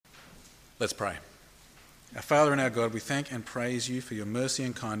Let's pray. Our Father and our God, we thank and praise you for your mercy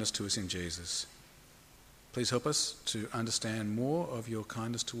and kindness to us in Jesus. Please help us to understand more of your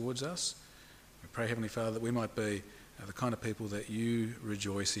kindness towards us. We pray, Heavenly Father, that we might be the kind of people that you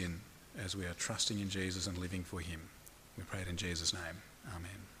rejoice in as we are trusting in Jesus and living for him. We pray it in Jesus' name. Amen.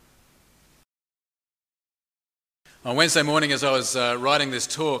 On Wednesday morning, as I was writing this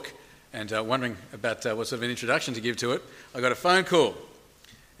talk and wondering about what sort of an introduction to give to it, I got a phone call.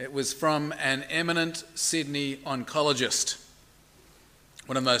 It was from an eminent Sydney oncologist,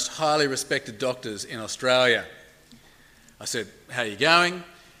 one of the most highly respected doctors in Australia. I said, "How are you going?"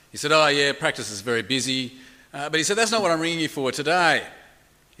 He said, "Oh yeah, practice is very busy." But he said, "That's not what I'm ringing you for today."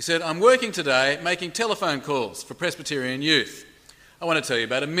 He said, "I'm working today making telephone calls for Presbyterian youth. I want to tell you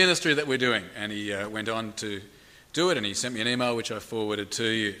about a ministry that we're doing." And he went on to do it, and he sent me an email which I forwarded to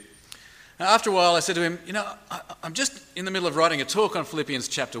you. Now, after a while, I said to him, I'm just in the middle of writing a talk on Philippians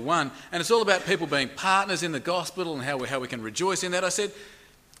chapter 1, and it's all about people being partners in the gospel and how we can rejoice in that. I said,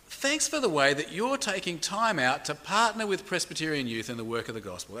 "Thanks for the way that you're taking time out to partner with Presbyterian youth in the work of the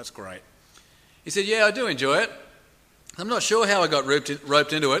gospel. That's great." He said, "Yeah, I do enjoy it. I'm not sure how I got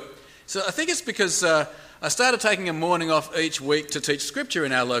roped into it. So I think it's because I started taking a morning off each week to teach scripture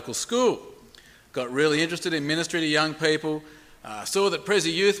in our local school. Got really interested in ministry to young people. Saw that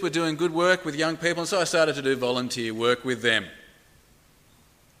Prezi Youth were doing good work with young people, and so I started to do volunteer work with them."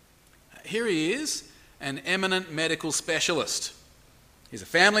 Here he is, an eminent medical specialist. He's a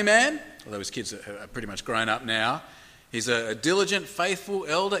family man, although his kids are pretty much grown up now. He's a diligent, faithful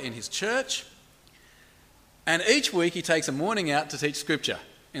elder in his church. And each week he takes a morning out to teach scripture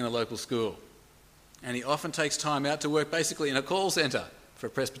in the local school. And he often takes time out to work basically in a call centre for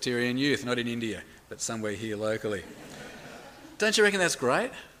Presbyterian youth, not in India, but somewhere here locally. Don't you reckon that's great?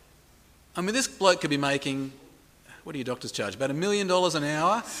 I mean, this bloke could be making, what do you doctors charge, about $1 million an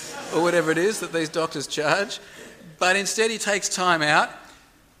hour or whatever it is that these doctors charge, but instead he takes time out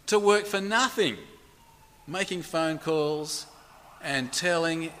to work for nothing, making phone calls and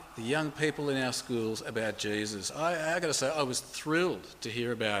telling the young people in our schools about Jesus. I got to say, I was thrilled to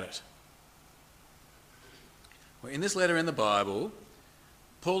hear about it. Well, in this letter in the Bible,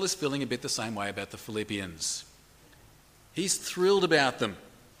 Paul is feeling a bit the same way about the Philippians. He's thrilled about them.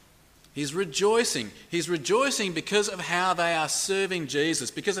 He's rejoicing. He's rejoicing because of how they are serving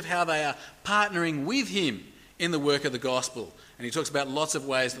Jesus, because of how they are partnering with him in the work of the gospel. And he talks about lots of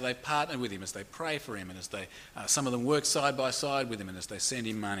ways that they partner with him as they pray for him and as they, some of them work side by side with him and as they send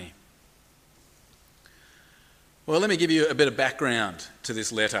him money. Well, let me give you a bit of background to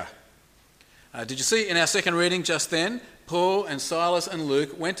this letter. Did you see in our second reading just then, Paul and Silas and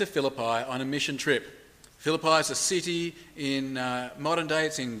Luke went to Philippi on a mission trip. Philippi is a city in modern day,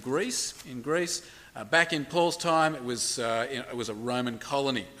 it's in Greece. Back in Paul's time, it was a Roman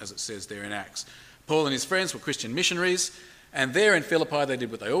colony, as it says there in Acts. Paul and his friends were Christian missionaries, and there in Philippi they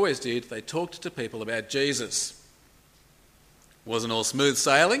did what they always did, they talked to people about Jesus. Wasn't all smooth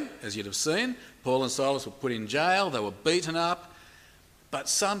sailing, as you'd have seen. Paul and Silas were put in jail, they were beaten up, but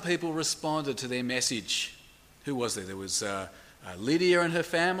some people responded to their message. Who was there? There was Lydia and her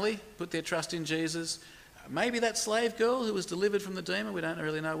family put their trust in Jesus. Maybe that slave girl who was delivered from the demon, we don't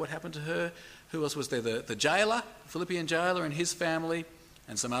really know what happened to her. Who else was there? The jailer, Philippian jailer and his family,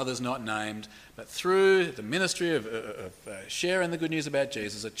 and some others not named. But through the ministry of sharing the good news about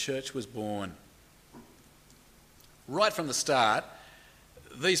Jesus, a church was born. Right from the start,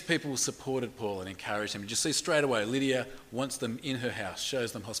 these people supported Paul and encouraged him. You see straight away, Lydia wants them in her house,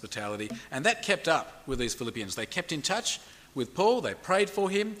 shows them hospitality, and that kept up with these Philippians. They kept in touch with Paul, they prayed for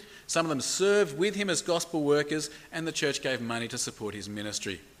him, some of them served with him as gospel workers, and the church gave money to support his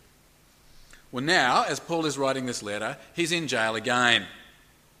ministry. Well, now, as Paul is writing this letter, he's in jail again.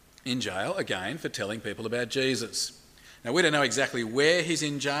 In jail again for telling people about Jesus. Now, we don't know exactly where he's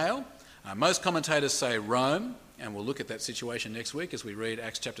in jail. Most commentators say Rome, and we'll look at that situation next week as we read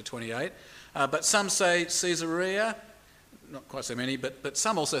Acts chapter 28. But some say Caesarea, not quite so many, but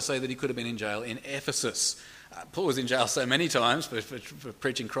some also say that he could have been in jail in Ephesus. Paul was in jail so many times for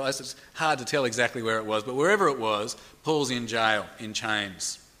preaching Christ, it's hard to tell exactly where it was, but wherever it was, Paul's in jail, in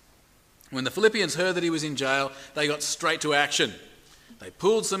chains. When the Philippians heard that he was in jail, they got straight to action. They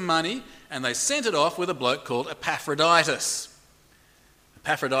pooled some money and they sent it off with a bloke called Epaphroditus.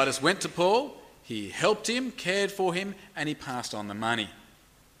 Epaphroditus went to Paul, he helped him, cared for him, and he passed on the money.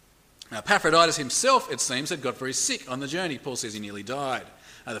 Now, Epaphroditus himself, it seems, had got very sick on the journey. Paul says he nearly died.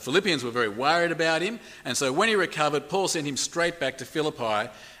 The Philippians were very worried about him, and so when he recovered, Paul sent him straight back to Philippi,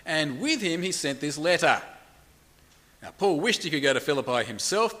 and with him he sent this letter. Now, Paul wished he could go to Philippi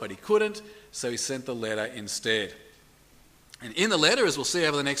himself, but he couldn't, so he sent the letter instead. And in the letter, as we'll see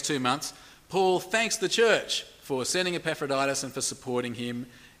over the next 2 months, Paul thanks the church for sending Epaphroditus and for supporting him.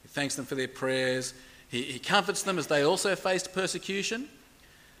 He thanks them for their prayers. He comforts them as they also faced persecution.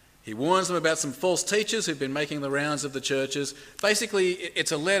 He warns them about some false teachers who've been making the rounds of the churches. Basically,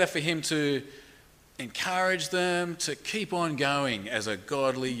 it's a letter for him to encourage them to keep on going as a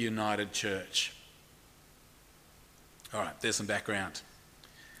godly, united church. All right, there's some background.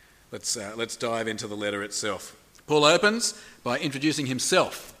 Let's dive into the letter itself. Paul opens by introducing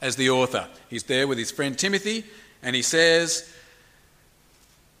himself as the author. He's there with his friend Timothy, and he says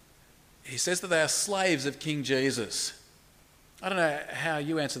that they are slaves of King Jesus. I don't know how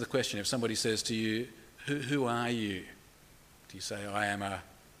you answer the question if somebody says to you, who are you? Do you say, I am a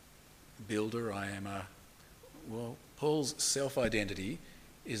builder, Well, Paul's self-identity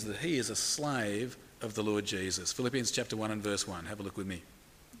is that he is a slave of the Lord Jesus. Philippians chapter 1 and verse 1. Have a look with me.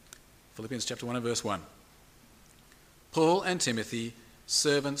 Philippians chapter 1 and verse 1. Paul and Timothy,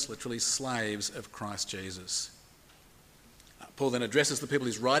 servants, literally slaves of Christ Jesus. Paul then addresses the people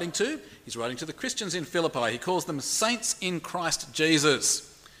he's writing to. He's writing to the Christians in Philippi. He calls them saints in Christ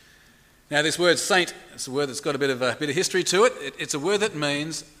Jesus. Now, this word saint, it's a word that's got a bit of history to it. It's a word that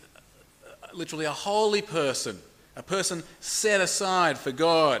means literally a holy person, a person set aside for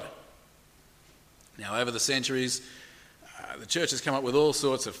God. Now, over the centuries, the church has come up with all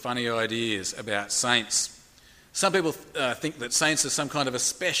sorts of funny ideas about saints. Some people think that saints are some kind of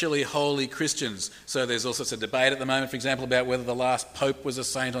especially holy Christians. So there's all sorts of debate at the moment, for example, about whether the last pope was a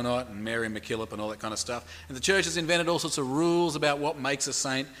saint or not, and Mary MacKillop and all that kind of stuff. And the church has invented all sorts of rules about what makes a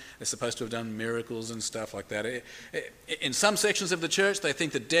saint. They're supposed to have done miracles and stuff like that. In some sections of the church, they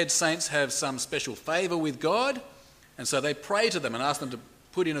think that dead saints have some special favour with God, and so they pray to them and ask them to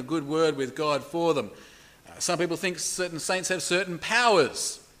put in a good word with God for them. Some people think certain saints have certain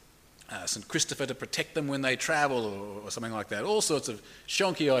powers. St. Christopher to protect them when they travel or something like that. All sorts of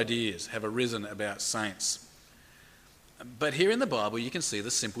shonky ideas have arisen about saints. But here in the Bible you can see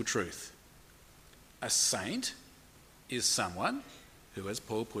the simple truth. A saint is someone who, as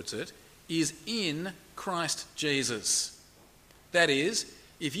Paul puts it, is in Christ Jesus. That is,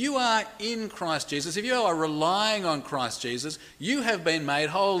 if you are in Christ Jesus, if you are relying on Christ Jesus, you have been made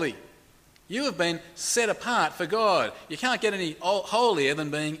holy. You have been set apart for God. You can't get any holier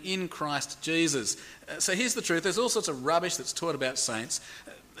than being in Christ Jesus. So here's the truth. There's all sorts of rubbish that's taught about saints.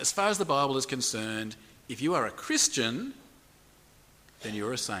 As far as the Bible is concerned, if you are a Christian, then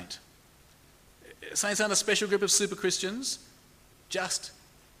you're a saint. Saints aren't a special group of super Christians, just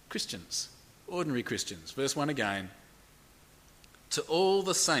Christians, ordinary Christians. Verse 1 again. To all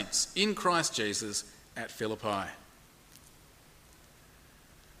the saints in Christ Jesus at Philippi.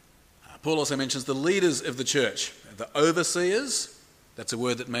 Paul also mentions the leaders of the church, the overseers. That's a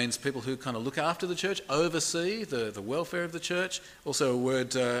word that means people who kind of look after the church, oversee the welfare of the church. Also a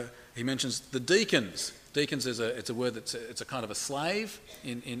word, he mentions the deacons. Deacons it's a word it's a kind of a slave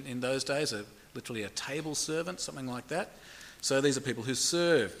in those days, literally a table servant, something like that. So these are people who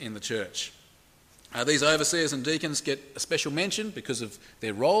serve in the church. These overseers and deacons get a special mention because of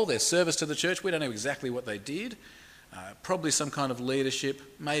their role, their service to the church. We don't know exactly what they did. Probably some kind of leadership,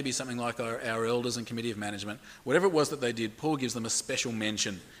 maybe something like our elders and committee of management. Whatever it was that they did, Paul gives them a special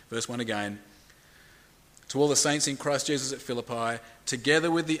mention. Verse 1 again. To all the saints in Christ Jesus at Philippi, together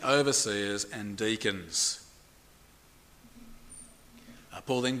with the overseers and deacons.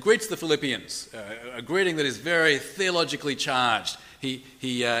 Paul then greets the Philippians, a greeting that is very theologically charged.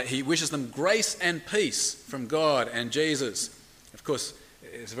 He wishes them grace and peace from God and Jesus. Of course,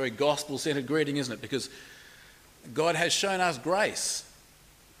 it's a very gospel-centered greeting, isn't it? Because God has shown us grace,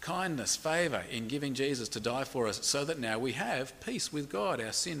 kindness, favour in giving Jesus to die for us so that now we have peace with God,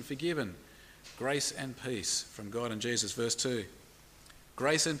 our sin forgiven. Grace and peace from God and Jesus. Verse 2.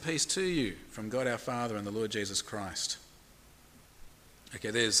 Grace and peace to you from God our Father and the Lord Jesus Christ.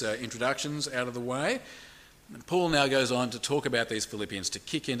 Okay, there's introductions out of the way. And Paul now goes on to talk about these Philippians, to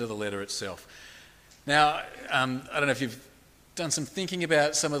kick into the letter itself. Now, I don't know if you've done some thinking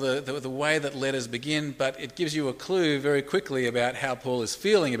about some of the way that letters begin, but it gives you a clue very quickly about how Paul is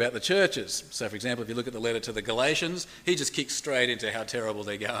feeling about the churches. So, for example, if you look at the letter to the Galatians, he just kicks straight into how terrible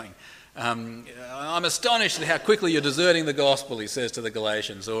they're going. I'm astonished at how quickly you're deserting the gospel, he says to the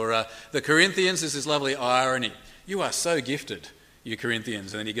Galatians. Or the Corinthians, this is lovely irony. You are so gifted, you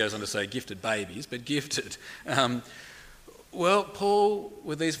Corinthians. And then he goes on to say gifted babies, but gifted. Well, Paul,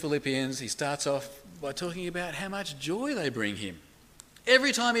 with these Philippians, he starts off by talking about how much joy they bring him.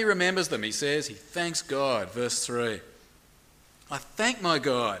 Every time he remembers them, he says he thanks God. Verse 3. I thank my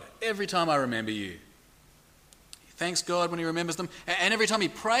God every time I remember you. He thanks God when he remembers them. And every time he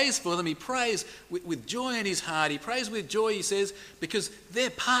prays for them, he prays with joy in his heart. He prays with joy, he says, because they're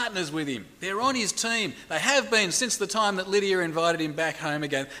partners with him. They're on his team. They have been since the time that Lydia invited him back home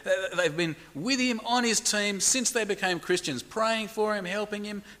again. They've been with him on his team since they became Christians, praying for him, helping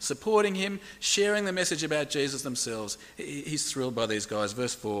him, supporting him, sharing the message about Jesus themselves. He's thrilled by these guys.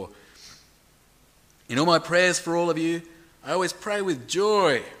 Verse 4. In all my prayers for all of you, I always pray with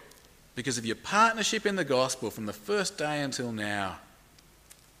joy because of your partnership in the gospel from the first day until now.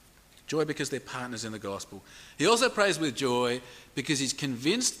 Joy because they're partners in the gospel. He also prays with joy because he's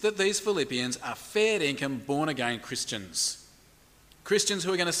convinced that these Philippians are fair income, born-again Christians. Christians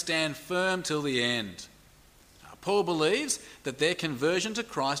who are going to stand firm till the end. Paul believes that their conversion to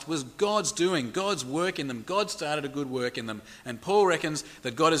Christ was God's doing, God's work in them. God started a good work in them. And Paul reckons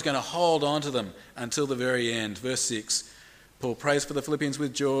that God is going to hold on to them until the very end. Verse 6, Paul prays for the Philippians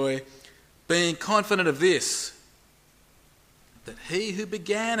with joy, being confident of this, that he who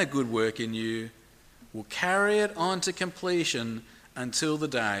began a good work in you will carry it on to completion until the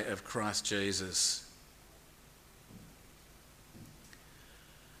day of Christ Jesus.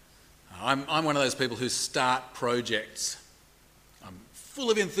 I'm one of those people who start projects. I'm full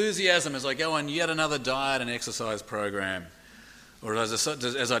of enthusiasm as I go on yet another diet and exercise program. Or as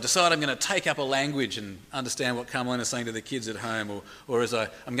I decide I'm going to take up a language and understand what Carmelina is saying to the kids at home. Or as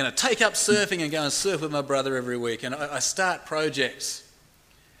I'm going to take up surfing and go and surf with my brother every week. And I start projects.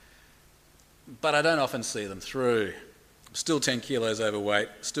 But I don't often see them through. I'm still 10 kilos overweight,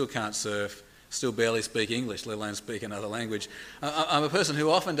 still can't surf. Still barely speak English, let alone speak another language. I'm a person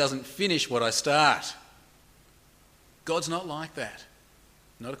who often doesn't finish what I start. God's not like that.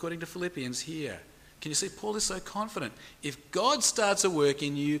 Not according to Philippians here. Can you see, Paul is so confident. If God starts a work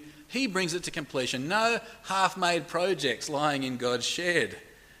in you, he brings it to completion. No half-made projects lying in God's shed.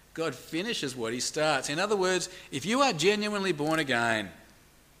 God finishes what he starts. In other words, if you are genuinely born again,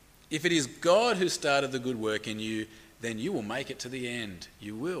 if it is God who started the good work in you, then you will make it to the end.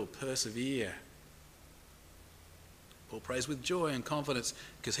 You will persevere. Paul prays with joy and confidence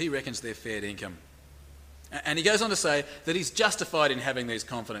because he reckons they're fair income. And he goes on to say that he's justified in having these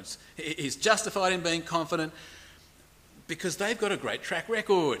confidence. He's justified in being confident because they've got a great track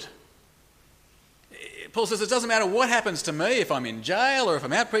record. Paul says it doesn't matter what happens to me, if I'm in jail or if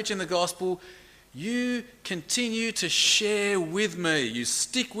I'm out preaching the gospel, you continue to share with me. You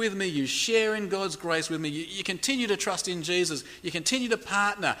stick with me. You share in God's grace with me. You continue to trust in Jesus. You continue to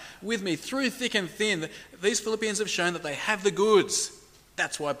partner with me through thick and thin. These Philippians have shown that they have the goods.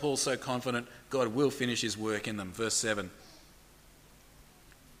 That's why Paul's so confident God will finish his work in them. Verse 7.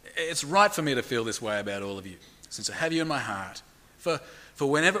 It's right for me to feel this way about all of you, since I have you in my heart. For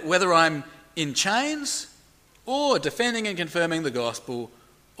whether I'm in chains or defending and confirming the gospel,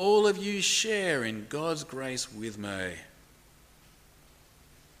 all of you share in God's grace with me.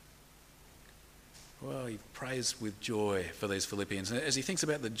 Well, he prays with joy for these Philippians. And as he thinks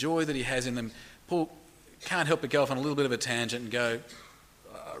about the joy that he has in them, Paul can't help but go off on a little bit of a tangent and go,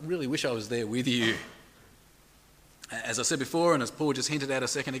 I really wish I was there with you. As I said before, and as Paul just hinted at a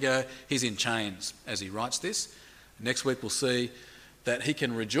second ago, he's in chains as he writes this. Next week we'll see that he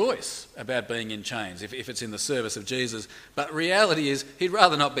can rejoice about being in chains if it's in the service of Jesus. But reality is he'd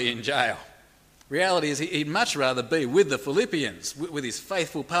rather not be in jail. Reality is he'd much rather be with the Philippians, with his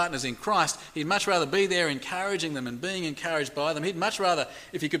faithful partners in Christ. He'd much rather be there encouraging them and being encouraged by them. He'd much rather,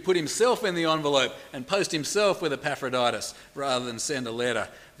 if he could put himself in the envelope and post himself with Epaphroditus rather than send a letter.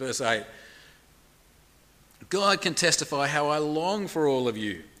 Verse 8. God can testify how I long for all of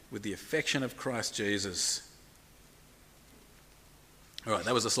you with the affection of Christ Jesus. All right,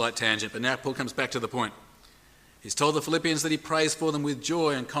 that was a slight tangent, but now Paul comes back to the point. He's told the Philippians that he prays for them with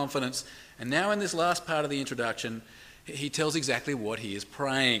joy and confidence, and now in this last part of the introduction, he tells exactly what he is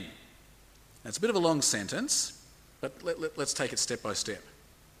praying. Now, it's a bit of a long sentence, but let's take it step by step.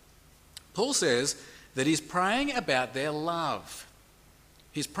 Paul says that he's praying about their love.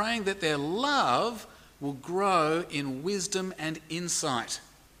 He's praying that their love will grow in wisdom and insight,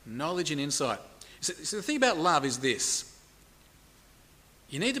 knowledge and insight. So the thing about love is this.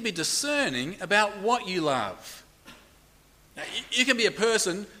 You need to be discerning about what you love. Now, you can be a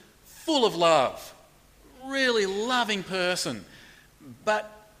person full of love, really loving person,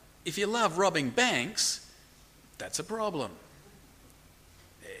 but if you love robbing banks, that's a problem.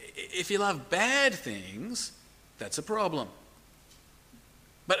 If you love bad things, that's a problem.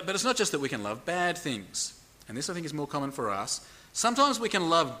 But it's not just that we can love bad things, and this I think is more common for us. Sometimes we can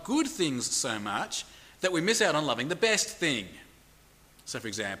love good things so much that we miss out on loving the best thing. So, for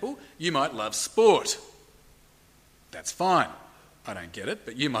example, you might love sport. That's fine. I don't get it,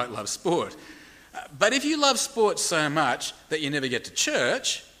 but you might love sport. But if you love sports so much that you never get to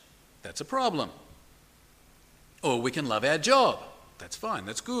church, that's a problem. Or we can love our job. That's fine,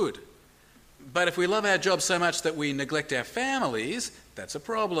 that's good. But if we love our job so much that we neglect our families, that's a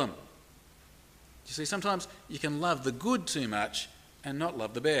problem. You see, sometimes you can love the good too much and not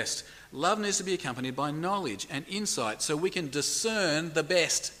love the best. Love needs to be accompanied by knowledge and insight so we can discern the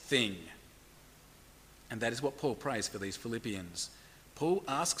best thing. And that is what Paul prays for these Philippians. Paul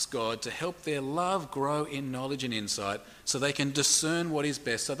asks God to help their love grow in knowledge and insight so they can discern what is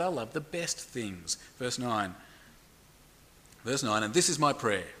best, so they'll love the best things. Verse 9, and this is my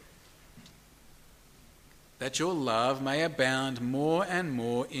prayer, that your love may abound more and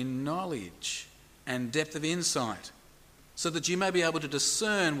more in knowledge and depth of insight, so that you may be able to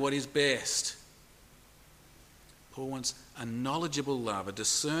discern what is best. Paul wants a knowledgeable love, a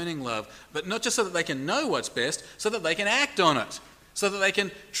discerning love, but not just so that they can know what's best, so that they can act on it, so that they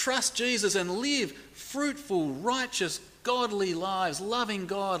can trust Jesus and live fruitful, righteous, godly lives, loving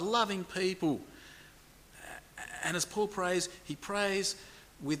God, loving people. And as Paul prays, he prays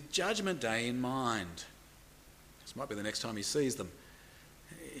with Judgment Day in mind. This might be the next time he sees them.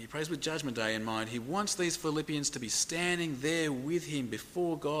 He prays with Judgment Day in mind. He wants these Philippians to be standing there with him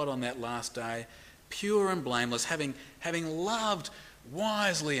before God on that last day, pure and blameless, having loved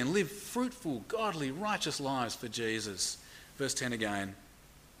wisely and lived fruitful, godly, righteous lives for Jesus. Verse 10 again,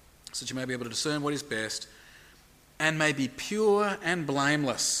 so that you may be able to discern what is best and may be pure and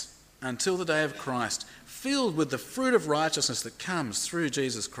blameless until the day of Christ, filled with the fruit of righteousness that comes through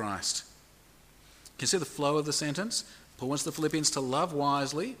Jesus Christ. Can you see the flow of the sentence? Paul wants the Philippians to love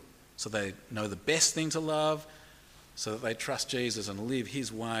wisely so they know the best thing to love, so that they trust Jesus and live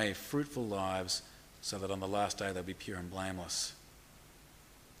his way, fruitful lives, so that on the last day they'll be pure and blameless.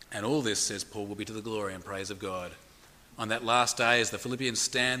 And all this, says Paul, will be to the glory and praise of God. On that last day, as the Philippians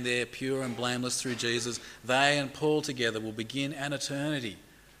stand there pure and blameless through Jesus, they and Paul together will begin an eternity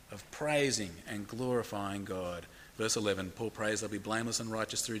of praising and glorifying God. Verse 11, Paul prays they'll be blameless and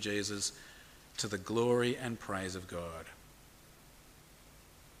righteous through Jesus to the glory and praise of God.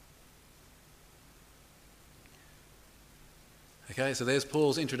 Okay, so there's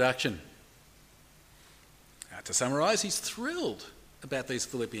Paul's introduction. To summarise, he's thrilled about these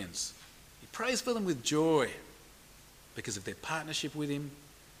Philippians. He prays for them with joy because of their partnership with him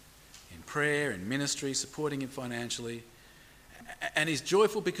in prayer, in ministry, supporting him financially. And he's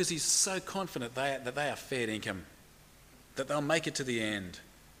joyful because he's so confident that they are fair income, that they'll make it to the end.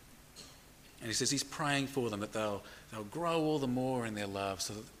 And he says he's praying for them, that they'll grow all the more in their love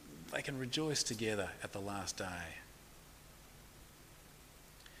so that they can rejoice together at the last day.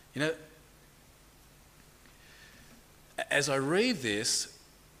 You know, as I read this,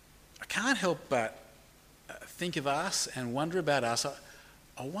 I can't help but think of us and wonder about us.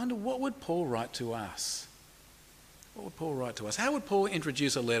 I wonder, what would Paul write to us? What would Paul write to us? How would Paul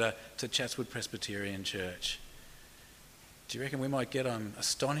introduce a letter to Chatswood Presbyterian Church? Do you reckon we might get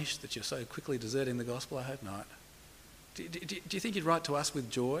astonished that you're so quickly deserting the gospel? I hope not. Do you think he'd write to us with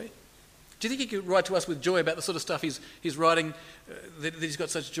joy? Do you think he could write to us with joy about the sort of stuff he's writing, that he's got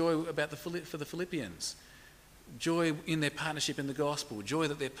such joy about for the Philippians? Joy in their partnership in the gospel, joy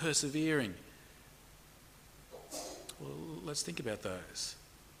that they're persevering. Well, let's think about those.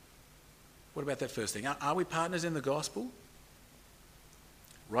 What about that first thing? Are we partners in the gospel?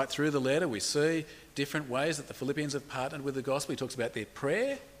 Right through the letter, we see different ways that the Philippians have partnered with the gospel. He talks about their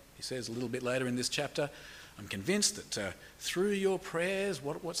prayer. He says a little bit later in this chapter, I'm convinced that through your prayers,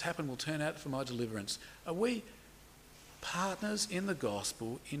 what's happened will turn out for my deliverance. Are we partners in the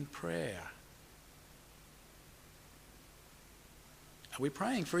gospel in prayer? Are we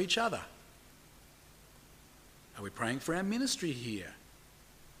praying for each other? Are we praying for our ministry here?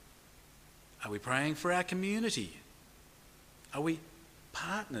 Are we praying for our community? Are we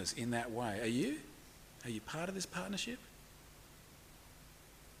partners in that way? Are you? Are you part of this partnership?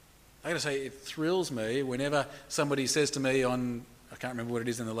 I got to say, it thrills me whenever somebody says to me on, I can't remember what it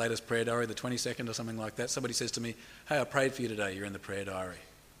is in the latest prayer diary, the 22nd or something like that, somebody says to me, hey, I prayed for you today, you're in the prayer diary.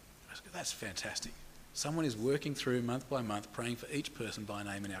 I go, that's fantastic. Someone is working through month by month, praying for each person by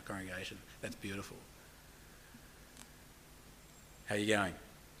name in our congregation. That's beautiful. How are you going?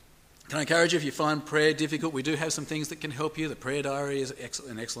 Can I encourage you, if you find prayer difficult, we do have some things that can help you. The prayer diary is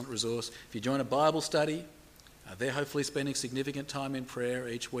an excellent resource. If you join a Bible study, they're hopefully spending significant time in prayer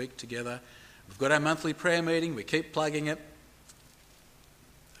each week together. We've got our monthly prayer meeting. We keep plugging it.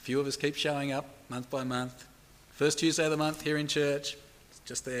 A few of us keep showing up month by month. First Tuesday of the month here in church. It's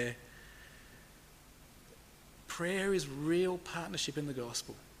just there. Prayer is real partnership in the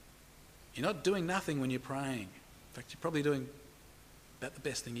gospel. You're not doing nothing when you're praying. In fact, you're probably doing about the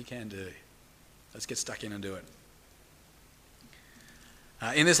best thing you can do. Let's get stuck in and do it.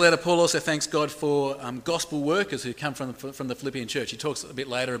 In this letter, Paul also thanks God for gospel workers who come from the Philippian church. He talks a bit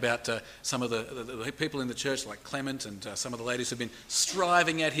later about some of the people in the church, like Clement and some of the ladies who've been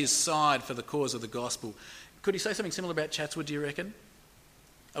striving at his side for the cause of the gospel. Could he say something similar about Chatswood, do you reckon?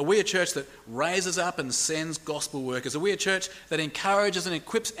 Are we a church that raises up and sends gospel workers? Are we a church that encourages and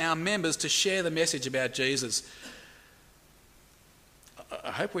equips our members to share the message about Jesus?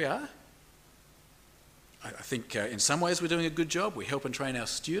 I hope we are. I think in some ways we're doing a good job. We help and train our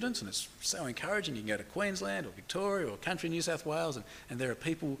students, and it's so encouraging. You can go to Queensland or Victoria or country New South Wales, and there are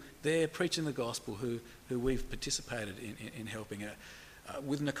people there preaching the gospel who we've participated in helping out.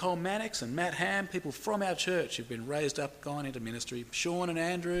 With Nicole Mannix and Matt Ham, people from our church who've been raised up, gone into ministry. Sean and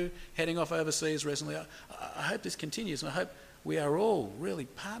Andrew heading off overseas recently. I hope this continues, and I hope we are all really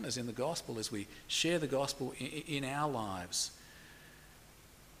partners in the gospel as we share the gospel in our lives.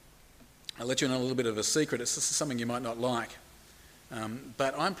 I'll let you in on a little bit of a secret. It's something you might not like.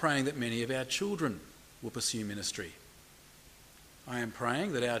 But I'm praying that many of our children will pursue ministry. I am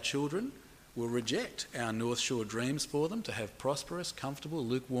praying that our children will reject our North Shore dreams for them to have prosperous, comfortable,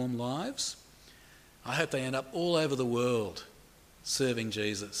 lukewarm lives. I hope they end up all over the world serving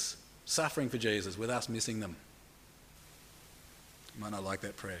Jesus, suffering for Jesus, with us missing them. You might not like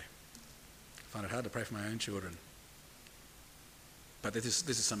that prayer. I find it hard to pray for my own children. But this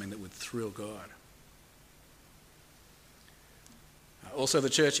is something that would thrill God. Also, the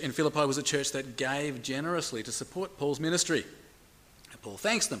church in Philippi was a church that gave generously to support Paul's ministry. And Paul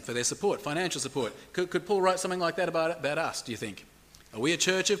thanks them for their support, financial support. Could Paul write something like that about us, do you think? Are we a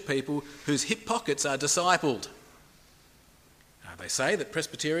church of people whose hip pockets are discipled? They say that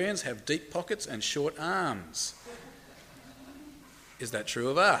Presbyterians have deep pockets and short arms. Is that true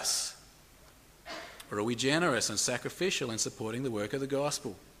of us? Or are we generous and sacrificial in supporting the work of the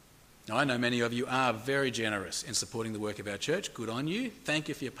gospel? Now, I know many of you are very generous in supporting the work of our church. Good on you. Thank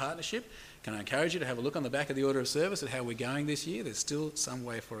you for your partnership. Can I encourage you to have a look on the back of the order of service at how we're going this year? There's still some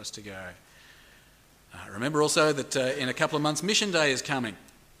way for us to go. Remember also that in a couple of months, Mission Day is coming.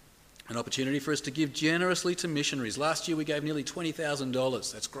 An opportunity for us to give generously to missionaries. Last year we gave nearly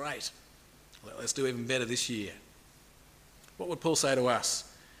 $20,000. That's great. Let's do even better this year. What would Paul say to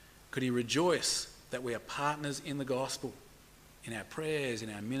us? Could he rejoice that we are partners in the gospel, in our prayers, in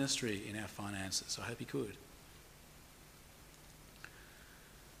our ministry, in our finances? I hope he could.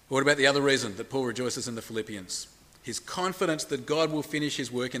 What about the other reason that Paul rejoices in the Philippians? His confidence that God will finish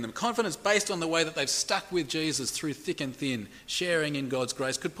his work in them. Confidence based on the way that they've stuck with Jesus through thick and thin, sharing in God's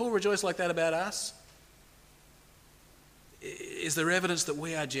grace. Could Paul rejoice like that about us? Is there evidence that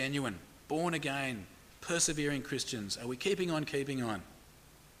we are genuine, born again, persevering Christians? Are we keeping on keeping on?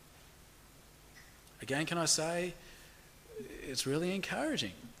 Again, can I say, it's really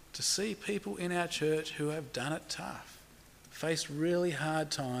encouraging to see people in our church who have done it tough, faced really hard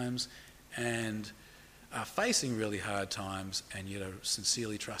times and are facing really hard times and yet are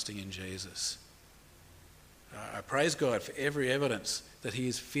sincerely trusting in Jesus. I praise God for every evidence that he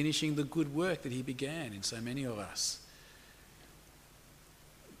is finishing the good work that he began in so many of us.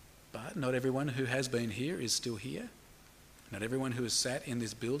 But not everyone who has been here is still here. Not everyone who has sat in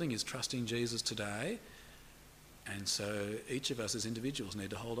this building is trusting Jesus today, and so each of us as individuals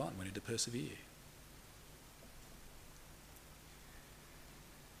need to hold on. We need to persevere.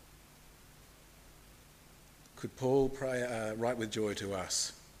 Could Paul write with joy to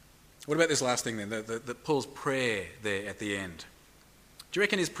us? What about this last thing then, the Paul's prayer there at the end? Do you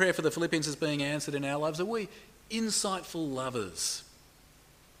reckon his prayer for the Philippians is being answered in our lives? Are we insightful lovers?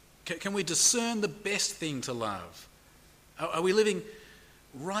 Can we discern the best thing to love? Are we living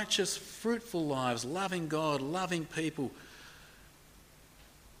righteous, fruitful lives, loving God, loving people?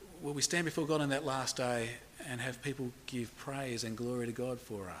 Will we stand before God on that last day and have people give praise and glory to God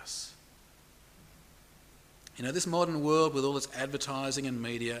for us? You know, this modern world with all its advertising and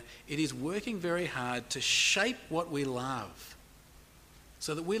media, it is working very hard to shape what we love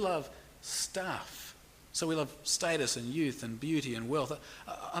so that we love stuff. So we love status and youth and beauty and wealth.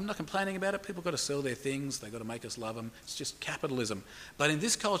 I'm not complaining about it. People have got to sell their things. They've got to make us love them. It's just capitalism. But in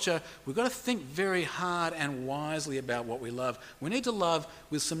this culture, we've got to think very hard and wisely about what we love. We need to love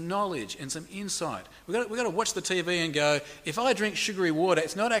with some knowledge and some insight. We've got to watch the TV and go, if I drink sugary water,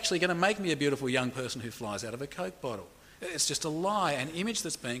 it's not actually going to make me a beautiful young person who flies out of a Coke bottle. It's just a lie, an image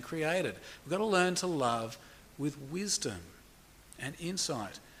that's being created. We've got to learn to love with wisdom and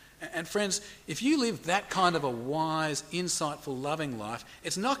insight. And friends, if you live that kind of a wise, insightful, loving life,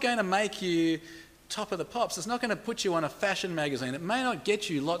 it's not going to make you top of the pops. It's not going to put you on a fashion magazine. It may not get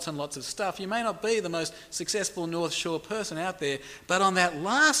you lots and lots of stuff. You may not be the most successful North Shore person out there. But on that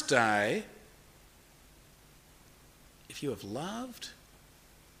last day, if you have loved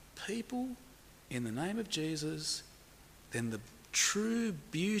people in the name of Jesus, then the true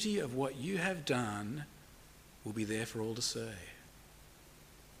beauty of what you have done will be there for all to see.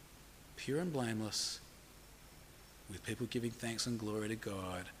 Pure and blameless, with people giving thanks and glory to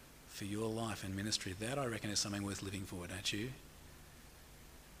God for your life and ministry. That, I reckon, is something worth living for, don't you?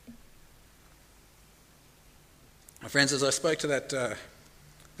 My friends, as I spoke to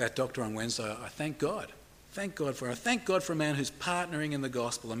that doctor on Wednesday, I thank God. Thank God for it. I thank God for a man who's partnering in the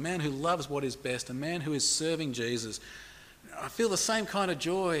gospel, a man who loves what is best, a man who is serving Jesus. I feel the same kind of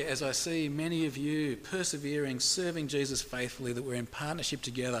joy as I see many of you persevering, serving Jesus faithfully, that we're in partnership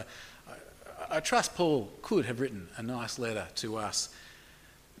together. I trust Paul could have written a nice letter to us,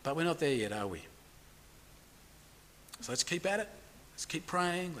 but we're not there yet, are we? So let's keep at it. Let's keep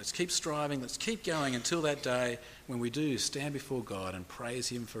praying. Let's keep striving. Let's keep going until that day when we do stand before God and praise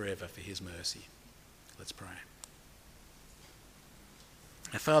him forever for his mercy. Let's pray.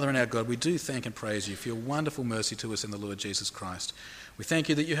 Our Father and our God, we do thank and praise you for your wonderful mercy to us in the Lord Jesus Christ. We thank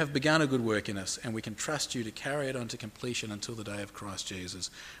you that you have begun a good work in us, and we can trust you to carry it on to completion until the day of Christ Jesus.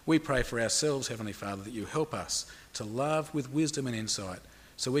 We pray for ourselves, Heavenly Father, that you help us to love with wisdom and insight,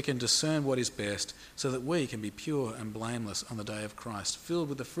 so we can discern what is best, so that we can be pure and blameless on the day of Christ, filled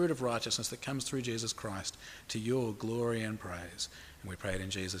with the fruit of righteousness that comes through Jesus Christ, to your glory and praise. And we pray it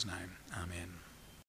in Jesus' name. Amen.